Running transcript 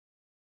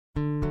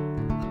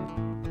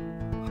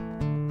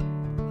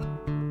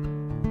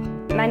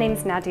My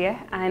name's Nadia.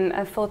 I'm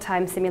a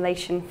full-time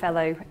simulation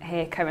fellow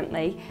here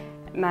currently.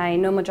 My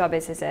normal job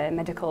is as a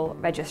medical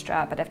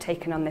registrar, but I've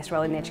taken on this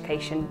role in the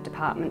education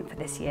department for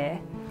this year.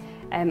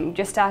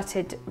 Just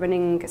started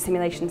running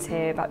simulations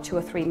here about 2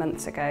 or 3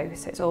 months ago,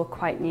 so it's all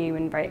quite new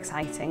and very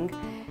exciting.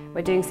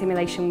 We're doing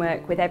simulation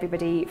work with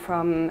everybody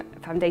from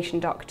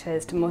foundation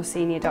doctors to more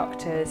senior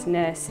doctors,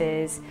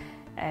 nurses,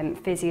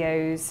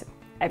 physios.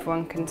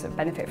 Everyone can sort of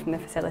benefit from the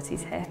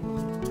facilities here.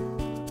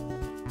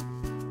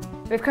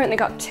 We've currently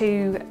got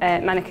 2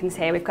 mannequins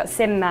here. We've got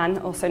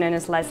SimMan, also known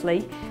as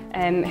Leslie,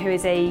 who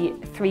is a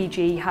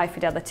 3G high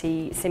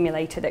fidelity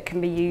simulator that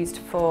can be used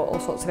for all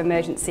sorts of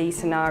emergency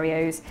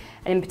scenarios,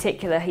 and in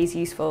particular he's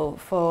useful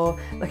for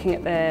looking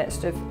at the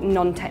sort of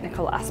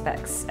non-technical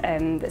aspects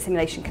that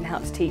simulation can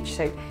help to teach,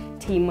 so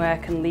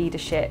teamwork and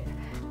leadership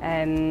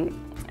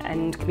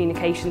and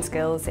communication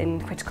skills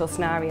in critical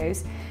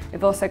scenarios.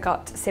 We've also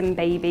got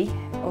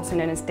SimBaby, also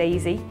known as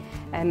Daisy.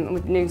 We're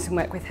doing some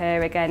work with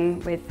her again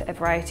with a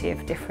variety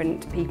of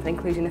different people,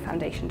 including the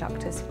foundation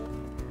doctors.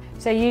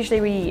 So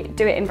usually we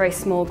do it in very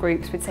small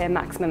groups. We'd say a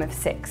maximum of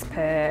 6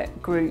 per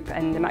group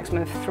and a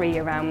maximum of 3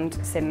 around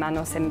SimMan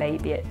or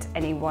SimBaby at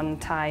any one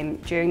time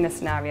during the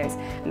scenarios,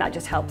 and that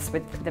just helps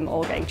with them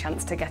all getting a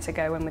chance to get a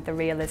go and with the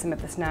realism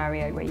of the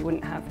scenario where you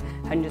wouldn't have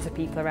hundreds of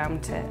people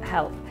around to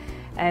help.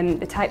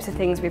 The types of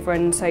things we've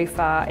run so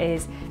far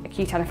is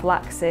acute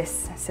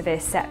anaphylaxis, severe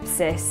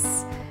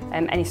sepsis,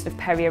 any sort of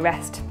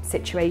peri-arrest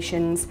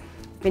situations.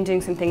 We've been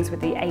doing some things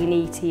with the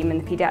A&E team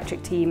and the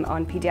paediatric team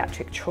on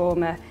paediatric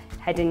trauma,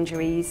 head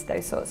injuries,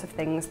 those sorts of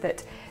things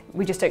that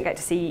we just don't get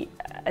to see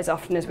as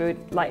often as we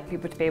would like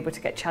people to be able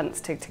to get a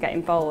chance to get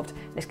involved.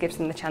 This gives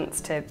them the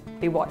chance to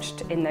be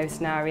watched in those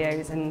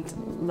scenarios and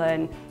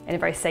learn in a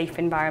very safe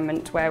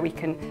environment where we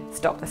can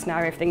stop the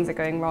scenario if things are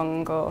going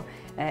wrong or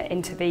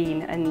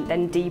intervene and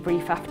then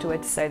debrief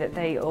afterwards so that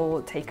they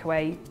all take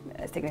away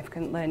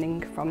significant learning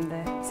from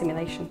the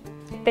simulation.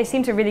 They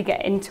seem to really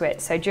get into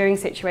it, so during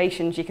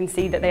situations you can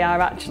see that they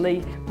are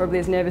actually probably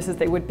as nervous as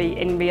they would be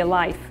in real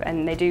life,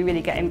 and they do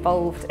really get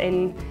involved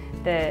in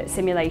the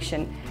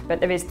simulation, but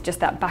there is just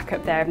that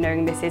backup there of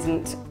knowing this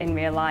isn't in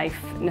real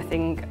life,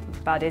 nothing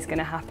bad is going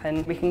to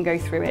happen. We can go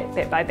through it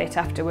bit by bit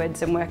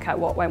afterwards and work out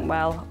what went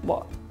well,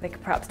 what they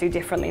could perhaps do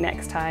differently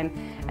next time,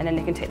 and then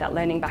they can take that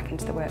learning back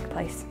into the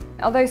workplace.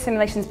 Although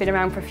simulation's been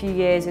around for a few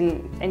years,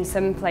 and in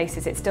some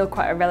places it's still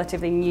quite a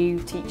relatively new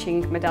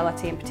teaching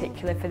modality, in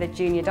particular for the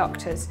junior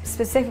doctors.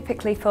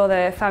 Specifically for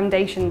the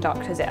foundation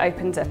doctors, it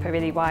opens up a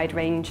really wide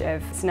range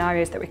of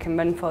scenarios that we can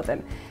run for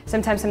them.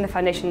 Sometimes some of the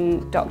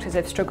foundation doctors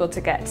have struggled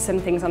to get some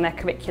things on their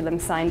curriculum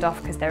signed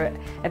off because they're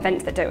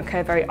events that don't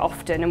occur very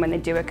often, and when they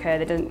do occur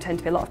there doesn't tend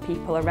to be a lot of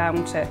people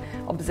around to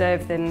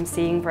observe them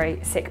seeing very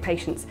sick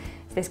patients.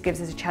 This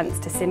gives us a chance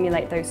to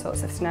simulate those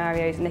sorts of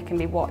scenarios, and they can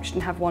be watched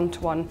and have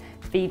one-to-one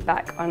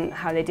feedback on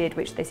how they did,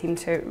 which they seem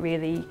to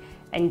really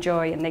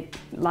enjoy, and they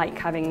like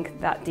having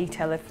that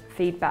detail of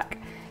feedback.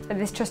 But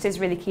this trust is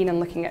really keen on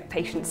looking at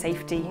patient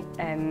safety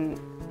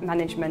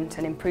management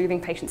and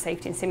improving patient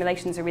safety, and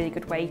simulation is a really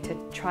good way to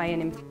try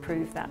and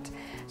improve that.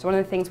 So one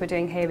of the things we're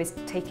doing here is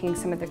taking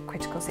some of the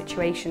critical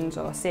situations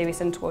or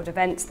serious untoward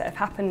events that have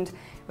happened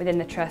within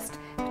the trust,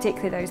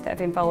 particularly those that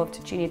have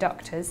involved junior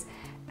doctors,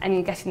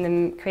 and getting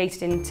them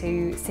created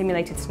into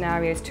simulated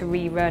scenarios to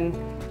rerun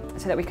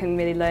so that we can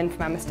really learn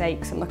from our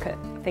mistakes and look at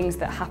things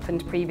that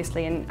happened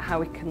previously and how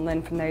we can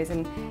learn from those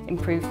and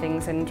improve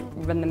things and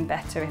run them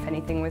better if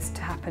anything was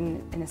to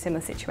happen in a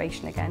similar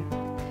situation again.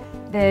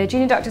 The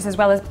junior doctors, as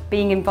well as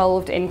being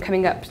involved in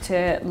coming up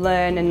to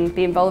learn and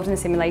be involved in the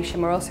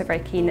simulation, we're also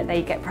very keen that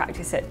they get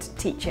practice at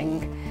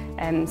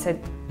teaching. So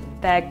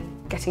they're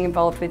getting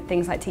involved with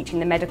things like teaching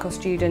the medical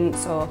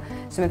students or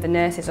some of the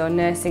nurses or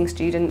nursing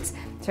students.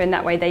 So in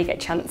that way they get a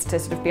chance to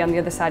sort of be on the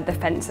other side of the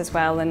fence as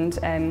well and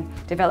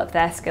develop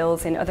their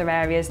skills in other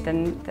areas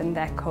than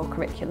their core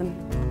curriculum.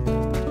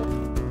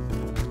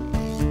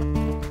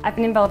 I've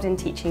been involved in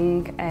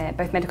teaching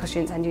both medical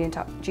students and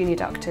junior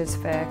doctors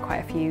for quite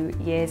a few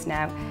years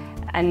now,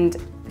 and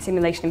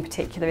simulation in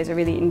particular is a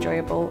really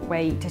enjoyable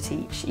way to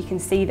teach. You can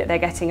see that they're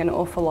getting an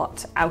awful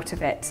lot out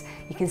of it.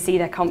 You can see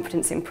their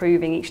confidence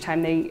improving each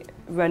time they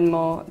run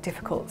more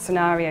difficult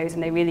scenarios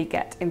and they really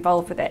get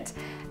involved with it,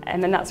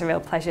 and then that's a real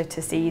pleasure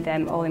to see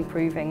them all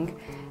improving.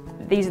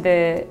 These are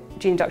the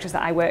junior doctors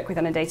that I work with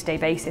on a day-to-day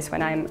basis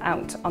when I'm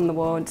out on the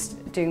wards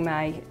doing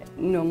my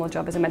normal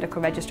job as a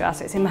medical registrar,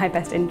 so it's in my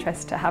best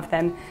interest to have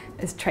them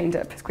as trained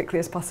up as quickly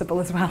as possible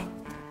as well.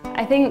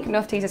 I think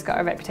North Tees has got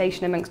a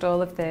reputation amongst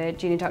all of the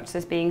junior doctors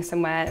as being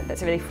somewhere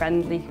that's a really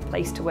friendly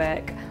place to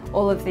work.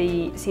 All of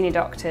the senior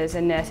doctors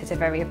and nurses are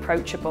very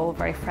approachable,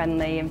 very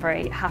friendly and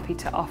very happy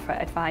to offer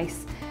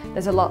advice.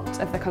 There's a lot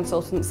of the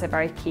consultants that are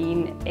very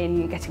keen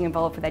in getting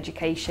involved with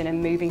education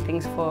and moving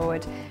things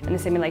forward, and the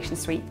simulation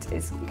suite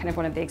is kind of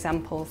one of the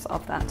examples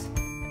of that.